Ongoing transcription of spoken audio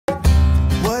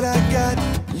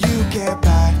can't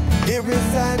buy. It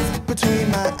resides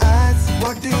between my eyes.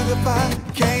 Walked through the fire,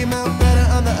 came out better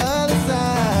on the other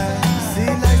side. See,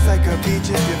 life's like a beach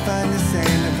if you find the sand.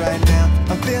 And right now,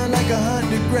 I feel like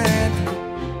 100 grand.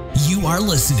 You are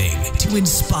listening to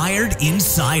Inspired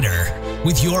Insider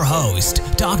with your host,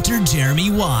 Dr. Jeremy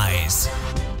Weisz.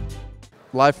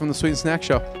 Live from the Sweet and Snack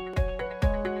Show.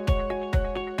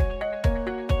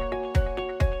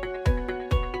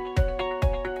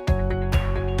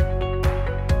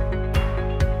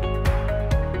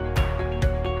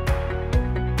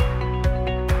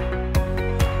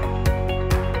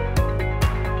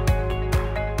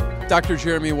 Dr.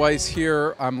 Jeremy Weisz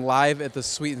here. I'm live at the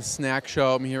Sweet and Snack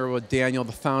Show. I'm here with Daniel,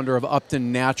 the founder of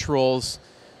UptonsNaturals.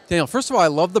 Daniel, first of all, I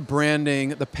love the branding,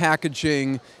 the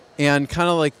packaging, and kind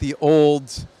of like the old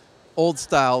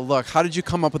style look. How did you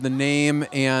come up with the name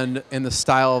and the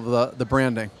style of the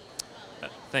branding?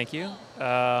 Thank you.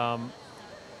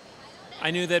 I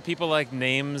knew that people like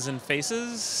names and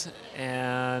faces,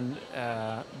 and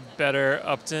better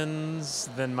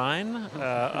Uptons than mine.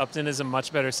 Upton is a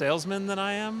much better salesman than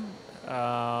I am.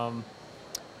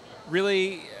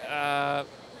 Really,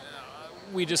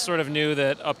 we just sort of knew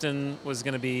that Upton was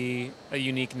going to be a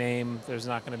unique name. There's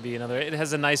not going to be another. It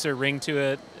has a nicer ring to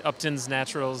it.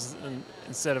 UptonsNaturals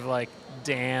instead of like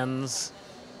Dan's,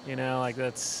 you know, like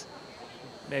that's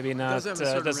maybe not.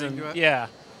 Doesn't ring to it? Yeah.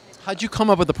 How'd you come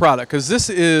up with the product? Because this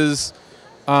is,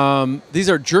 these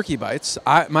are jerky bites.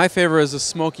 My favorite is a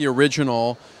smoky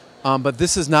original, but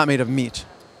this is not made of meat.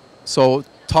 So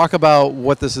talk about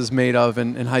what this is made of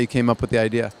and how you came up with the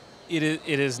idea.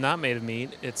 It is not made of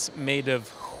meat. It's made of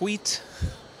wheat.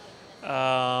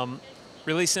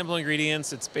 Really simple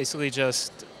ingredients. It's basically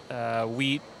just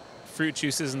wheat, fruit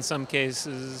juices in some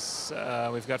cases.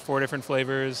 We've got 4 different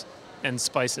flavors and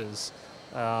spices.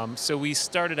 So we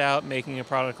started out making a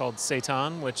product called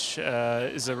seitan, which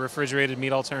is a refrigerated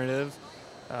meat alternative.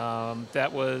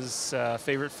 That was a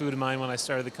favorite food of mine when I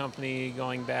started the company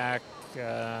going back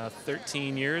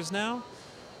 13 years now.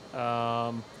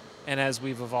 And as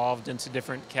we've evolved into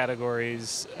different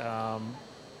categories,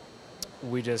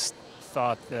 we just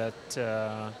thought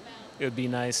that it would be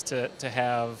nice to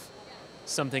have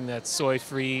something that's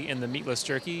soy-free in the meatless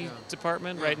jerky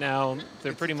department. Yeah. Right now,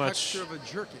 they're pretty much... It's the texture of a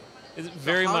jerky.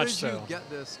 Very much so. How did you get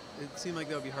this? It seemed like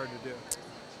that would be hard to do.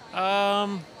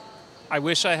 I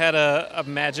wish I had a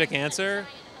magic answer,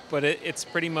 but it's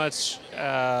pretty much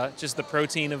just the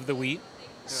protein of the wheat.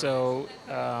 Yeah. So,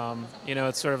 you know,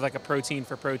 it's sort of like a protein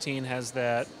for protein, has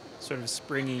that sort of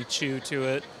springy chew to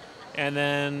it. And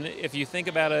then if you think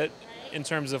about it in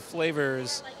terms of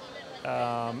flavors,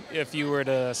 if you were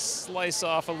to slice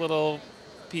off a little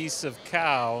piece of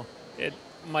cow, it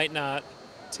might not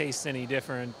taste any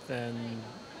different than,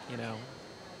 you know,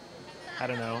 I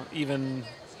don't know, even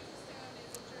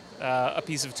a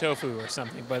piece of tofu or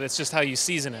something, but it's just how you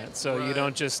season it. So right. You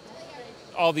don't just,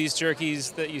 all these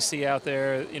jerkies that you see out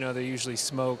there, you know, they're usually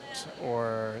smoked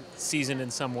or seasoned in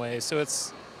some way. So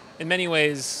it's, in many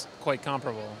ways, quite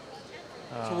comparable.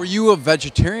 So were you a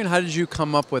vegetarian? How did you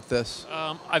come up with this?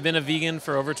 I've been a vegan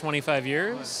for over 25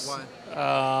 years.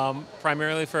 Why?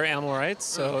 Primarily for animal rights,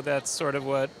 so that's sort of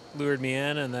what lured me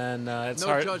in, and then it's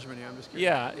hard. No judgment here. I'm just kidding.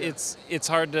 Yeah, it's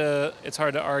hard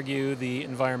to argue the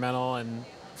environmental and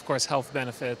of course health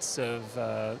benefits of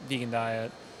vegan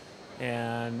diet.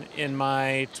 And in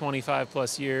my 25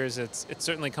 plus years, it's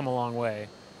certainly come a long way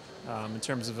in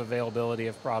terms of availability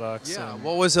of products. Yeah.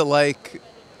 What was it like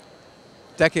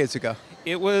decades ago?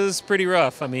 It was pretty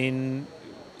rough. I mean,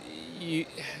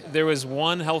 there was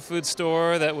one health food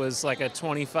store that was like a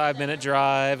 25-minute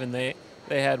drive, and they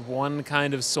had one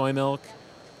kind of soy milk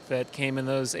that came in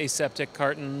those aseptic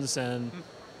cartons, and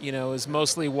you know, it was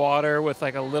mostly water with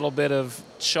like a little bit of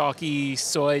chalky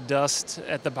soy dust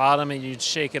at the bottom, and you'd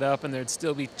shake it up and there'd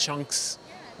still be chunks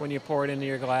when you pour it into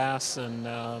your glass. And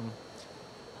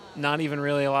not even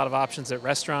really a lot of options at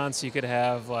restaurants. You could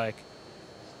have like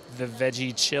the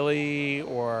veggie chili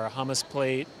or a hummus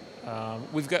plate.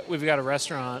 We've got a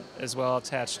restaurant as well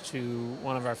attached to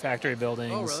one of our factory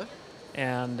buildings. Oh, really?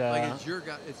 And like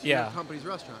it's your company's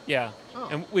restaurant. Yeah. Oh.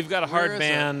 And we've got a hard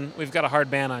ban. We've got a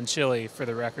hard ban on chili, for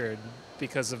the record,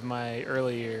 because of my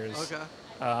early years.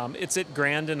 Okay. It's at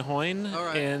Grand and Hoyne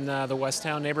in the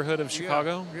Westtown neighborhood of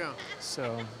Chicago. Yeah.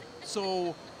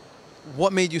 So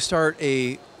what made you start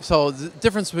the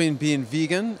difference between being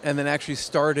vegan and then actually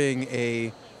starting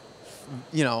a,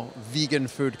 you know, vegan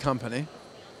food company?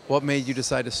 What made you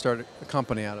decide to start a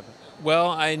company out of it? Well,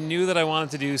 I knew that I wanted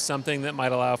to do something that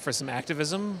might allow for some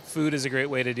activism. Food is a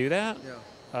great way to do that.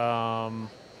 Yeah.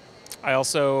 I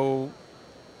also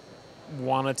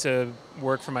wanted to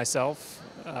work for myself.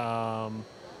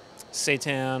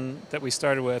 seitan that we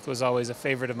started with was always a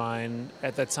favorite of mine.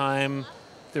 At the time,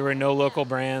 there were no local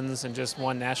brands and just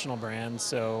one national brand,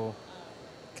 so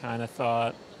kind of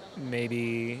thought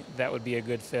maybe that would be a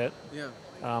good fit. Yeah.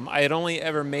 I had only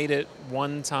ever made it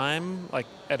one time, like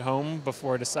at home,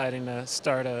 before deciding to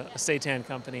start a seitan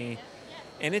company,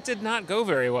 and it did not go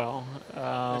very well.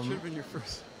 That should have been your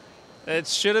first. It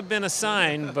should have been a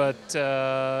sign, but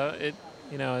it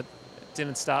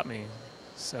didn't stop me.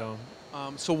 So.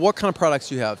 So what kind of products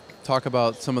do you have? Talk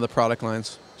about some of the product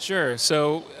lines. Sure.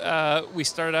 So we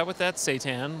started out with that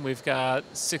seitan. We've got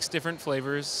 6 different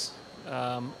flavors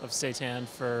of seitan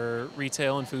for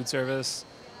retail and food service.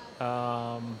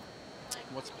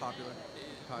 What's popular?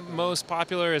 Most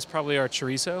popular is probably our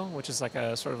chorizo, which is like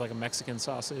a sort of like a Mexican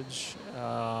sausage.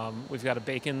 We've got a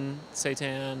bacon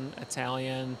seitan,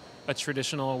 Italian, a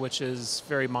traditional, which is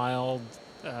very mild,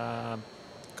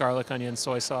 garlic, onion,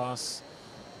 soy sauce,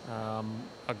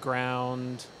 a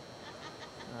ground.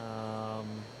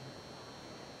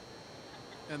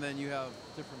 And then you have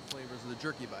different flavors of the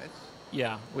jerky bites.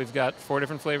 Yeah, we've got 4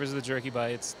 different flavors of the jerky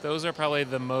bites. Those are probably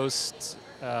the most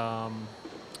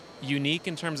unique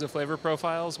in terms of flavor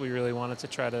profiles. We really wanted to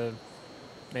try to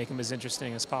make them as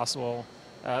interesting as possible.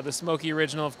 The Smoky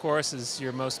Original, of course, is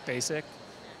your most basic.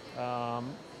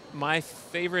 My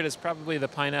favorite is probably the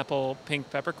pineapple pink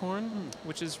peppercorn,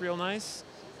 which is real nice.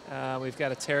 We've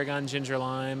got a tarragon ginger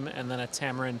lime and then a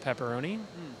tamarind pepperoni.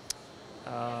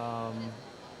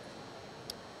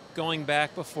 Going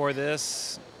back before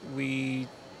this, we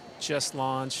just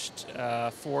launched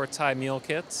 4 Thai meal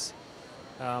kits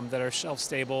that are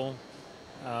shelf-stable,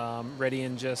 ready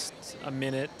in just a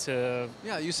minute to...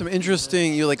 Yeah, use some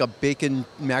interesting, you like a bacon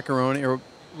macaroni or...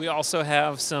 We also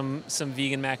have some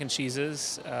vegan mac and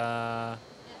cheeses.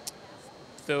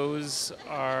 Those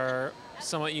are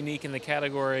somewhat unique in the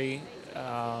category.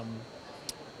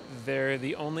 They're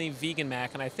the only vegan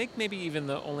mac, and I think maybe even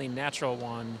the only natural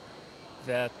one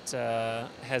that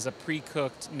has a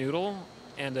pre-cooked noodle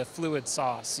and a fluid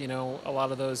sauce. You know, a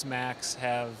lot of those macs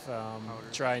have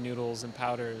dry noodles and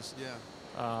powders.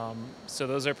 Yeah. So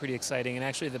those are pretty exciting. And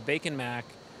actually the bacon mac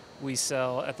we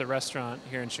sell at the restaurant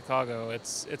here in Chicago.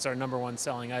 It's our #1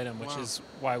 selling item, which is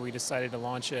why we decided to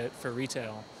launch it for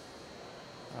retail.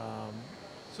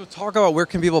 So talk about where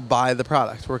can people buy the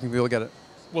product? Where can people get it?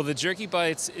 Well, the Jerky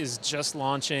Bites is just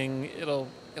launching. It'll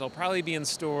probably be in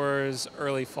stores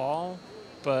early fall,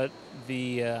 but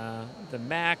the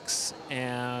Macs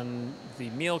and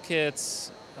the meal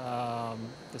kits, the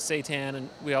seitan, and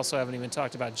we also haven't even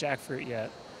talked about jackfruit yet.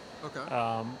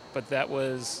 Okay. But that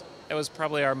was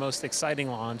probably our most exciting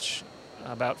launch.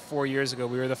 About 4 years ago,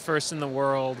 we were the first in the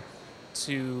world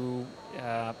to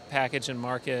package and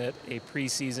market a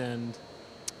pre-seasoned,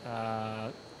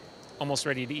 almost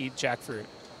ready to eat jackfruit.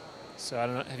 So I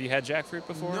don't know. Have you had jackfruit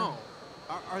before? No.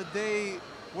 Are they?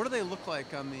 What do they look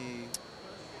like on the?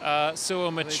 So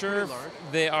a mature, pretty large?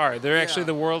 they are. They're Yeah. actually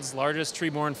the world's largest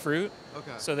tree-borne fruit.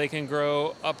 Okay. So they can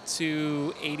grow up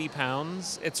to 80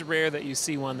 pounds. It's rare that you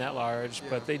see one that large, Yeah.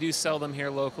 but they do sell them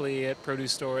here locally at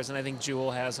produce stores, and I think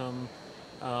Jewel has them.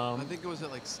 I think it was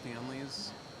at like Stanley's.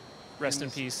 Rest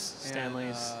in peace,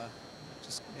 Stanley's.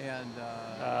 And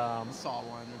saw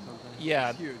one or something. Yeah,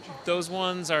 It's huge. those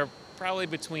ones are probably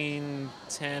between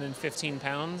 10 and 15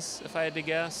 pounds, if I had to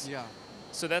guess. Yeah.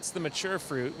 So that's the mature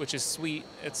fruit, which is sweet.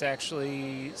 It's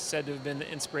actually said to have been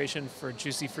the inspiration for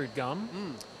juicy fruit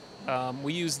gum.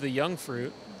 We use the young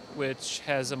fruit, which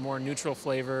has a more neutral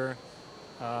flavor,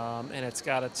 and it's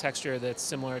got a texture that's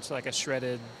similar to like a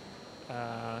shredded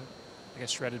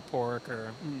pork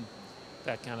or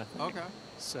that kind of thing. Okay.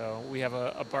 So we have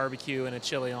a barbecue and a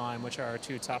chili lime, which are our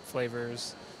 2 top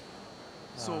flavors.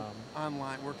 So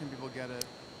online, where can people get it?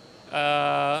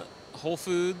 Whole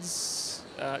Foods,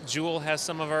 Jewel has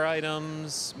some of our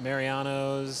items,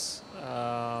 Mariano's,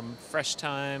 Fresh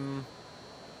Time.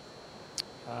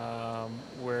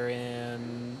 We're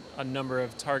in a number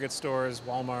of Target stores,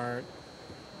 Walmart,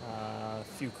 a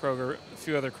few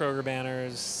other Kroger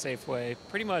banners, Safeway,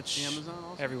 pretty much Amazon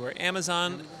also? everywhere.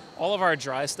 Amazon. All of our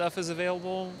dry stuff is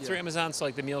available through Amazon, so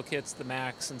like the meal kits, the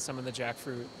Macs, and some of the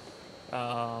jackfruit.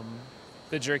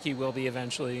 The jerky will be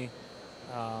eventually,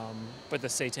 but the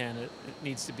seitan, it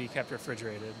needs to be kept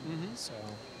refrigerated. So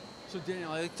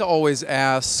Daniel, I like to always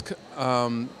ask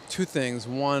 2 things.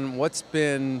 One, what's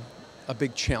been a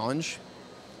big challenge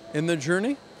in the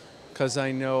journey? Because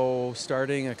I know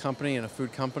starting a company and a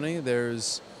food company,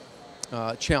 there's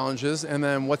challenges. And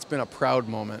then what's been a proud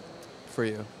moment for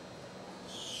you?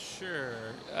 Sure.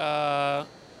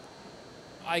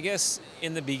 I guess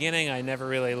in the beginning, I never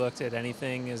really looked at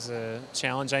anything as a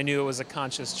challenge. I knew it was a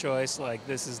conscious choice, like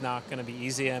this is not going to be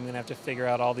easy. I'm going to have to figure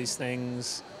out all these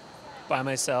things by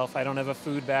myself. I don't have a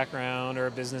food background or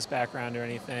a business background or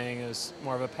anything. It was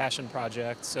more of a passion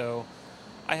project. So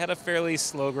I had a fairly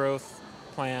slow growth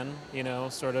plan, you know,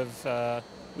 sort of,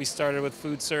 we started with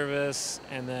food service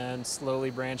and then slowly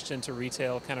branched into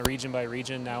retail, kind of region by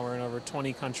region. Now we're in over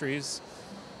 20 countries.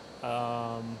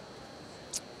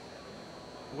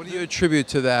 What do you attribute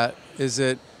to that?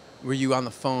 Were you on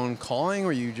the phone calling?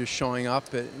 Were you just showing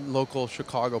up at local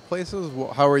Chicago places?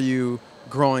 How are you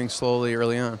growing slowly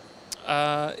early on?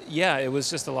 Yeah, it was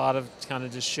just a lot of kind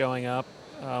of just showing up.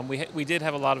 We did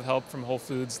have a lot of help from Whole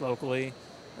Foods locally.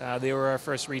 They were our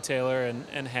first retailer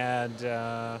and had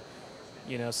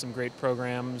you know, some great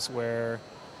programs where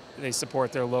they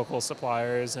support their local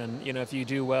suppliers. And you know, if you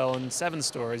do well in 7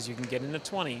 stores, you can get into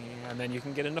 20, and then you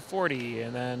can get into 40,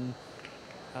 and then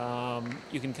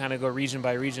you can kind of go region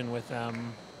by region with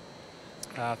them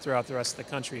throughout the rest of the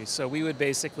country. So we would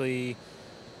basically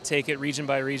take it region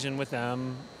by region with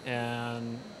them,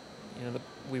 and you know,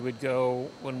 we would go,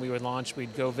 when we would launch,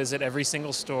 we'd go visit every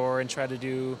single store and try to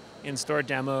do in-store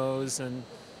demos and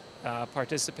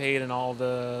participate in all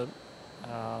the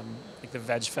like the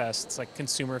veg fests, like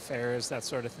consumer fairs, that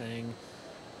sort of thing.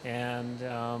 And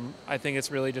I think it's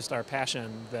really just our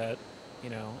passion that, you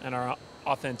know, and our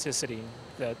authenticity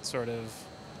that sort of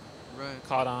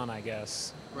caught on, I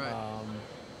guess. Right.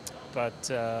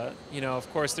 But you know,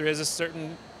 of course, there is a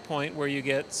certain point where you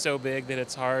get so big that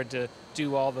it's hard to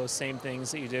do all those same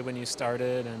things that you did when you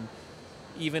started. And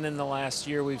even in the last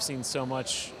year, we've seen so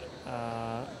much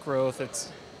growth.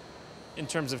 It's, in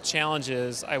terms of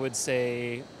challenges, I would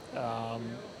say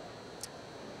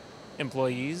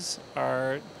employees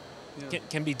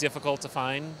can be difficult to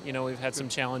find. You know, we've had some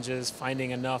challenges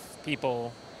finding enough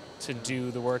people to do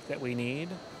the work that we need.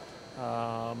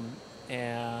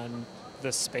 And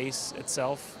the space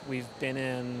itself, we've been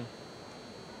in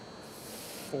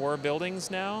 4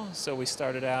 buildings now. So we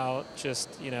started out just,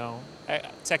 you know,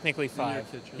 technically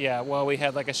 5. Yeah, well, we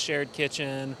had like a shared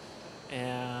kitchen,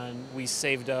 and we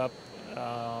saved up,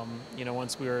 you know,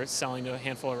 once we were selling to a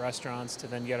handful of restaurants to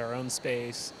then get our own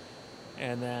space,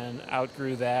 and then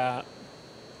outgrew that,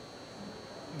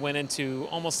 went into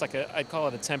almost like I'd call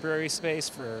it a temporary space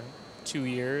for 2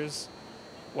 years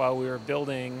while we were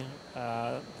building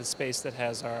the space that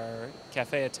has our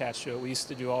cafe attached to it. We used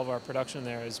to do all of our production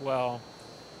there as well.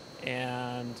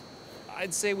 And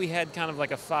I'd say we had kind of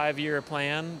like a 5-year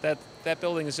plan. That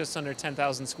building is just under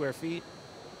 10,000 square feet,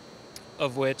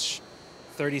 of which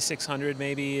 3,600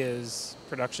 maybe is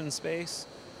production space.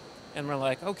 And we're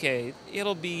like, okay,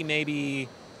 it'll be maybe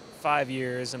 5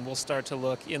 years, and we'll start to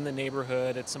look in the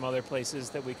neighborhood at some other places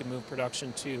that we could move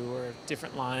production to, or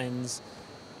different lines.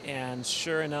 And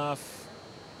sure enough,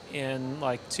 in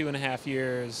like 2.5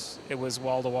 years, it was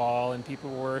wall to wall, and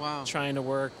people were trying to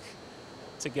work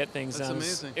to get things done.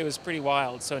 That's amazing. It was pretty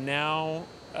wild. So now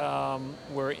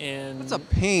we're in. It's a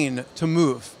pain to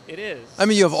move. It is. I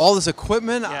mean, you have all this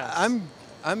equipment. Yes.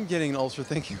 I'm getting ulcer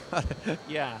thinking about it.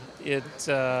 Yeah, it.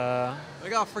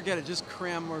 Like, oh, forget it. Just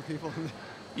cram more people in there.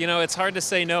 You know, it's hard to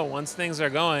say no. Once things are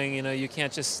going, you know, you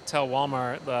can't just tell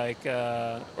Walmart, like,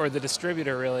 or the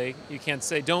distributor really, you can't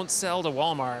say, don't sell to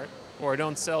Walmart or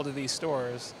don't sell to these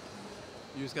stores.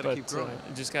 You just got to keep growing.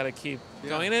 You just got to keep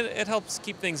going. And it helps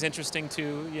keep things interesting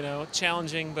too, you know,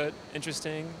 challenging but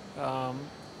interesting.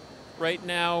 Right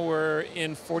now we're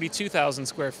in 42,000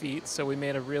 square feet, so we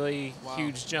made a really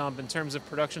huge jump. In terms of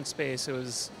production space, it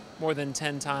was more than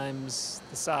 10 times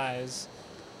the size.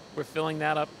 We're filling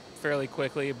that up fairly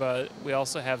quickly, but we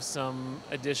also have some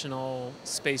additional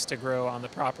space to grow on the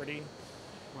property.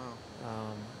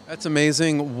 Wow. That's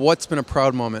amazing. What's been a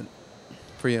proud moment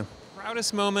for you?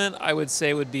 Proudest moment, I would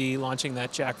say, would be launching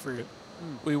that jackfruit.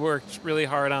 We worked really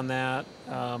hard on that,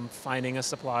 finding a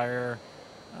supplier.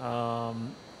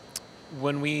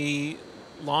 When we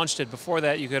launched it, before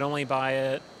that, you could only buy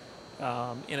it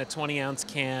in a 20-ounce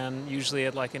can, usually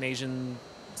at like an Asian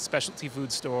specialty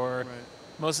food store. Right.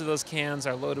 Most of those cans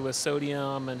are loaded with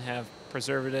sodium and have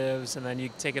preservatives, and then you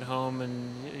take it home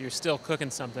and you're still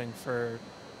cooking something for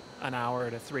an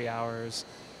hour to 3 hours.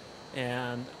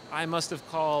 And I must have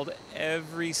called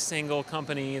every single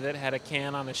company that had a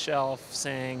can on the shelf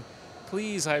saying,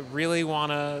 please, I really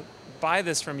want to buy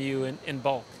this from you in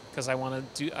bulk, because I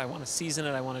want to season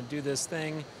it, I want to do this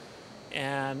thing.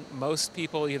 And most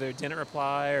people either didn't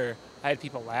reply, or I had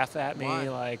people laugh at me. Why?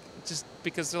 Like, just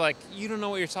because they're like, you don't know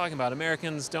what you're talking about.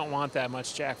 Americans don't want that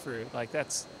much jackfruit. Like,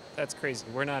 that's crazy.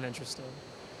 We're not interested.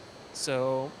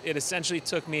 So it essentially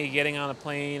took me getting on a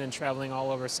plane and traveling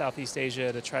all over Southeast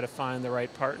Asia to try to find the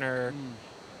right partner,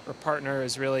 or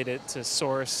partners really to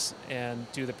source and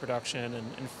do the production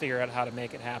and figure out how to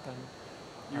make it happen.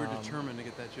 You were determined to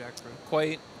get that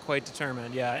jackfruit. Quite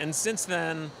determined, yeah. And since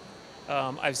then,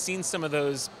 I've seen some of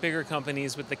those bigger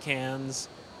companies with the cans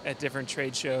at different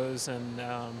trade shows, and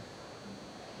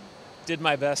did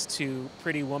my best to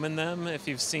pretty woman them. If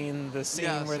you've seen the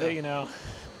scene where they,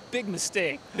 big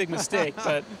mistake,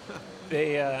 but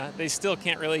they still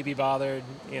can't really be bothered,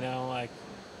 like.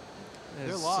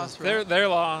 They're lost, right? They're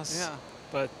lost. Yeah.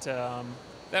 But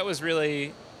that was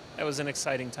an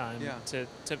exciting time to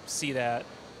see that.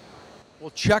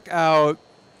 Well, check out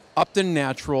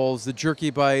UptonsNaturals, the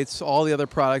jerky bites, all the other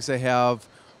products they have.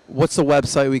 What's the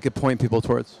website we could point people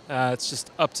towards? It's just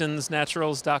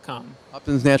UptonsNaturals.com.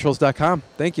 UptonsNaturals.com.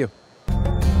 Thank you.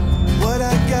 What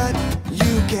I got,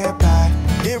 you can't buy.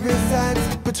 It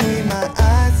resides between my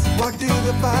eyes. Walked through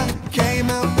the fire,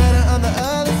 came out better on the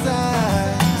other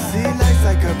side. See, life's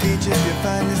like a beach if you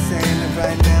find the sand. And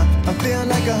right now, I feel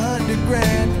like $100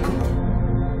 grand.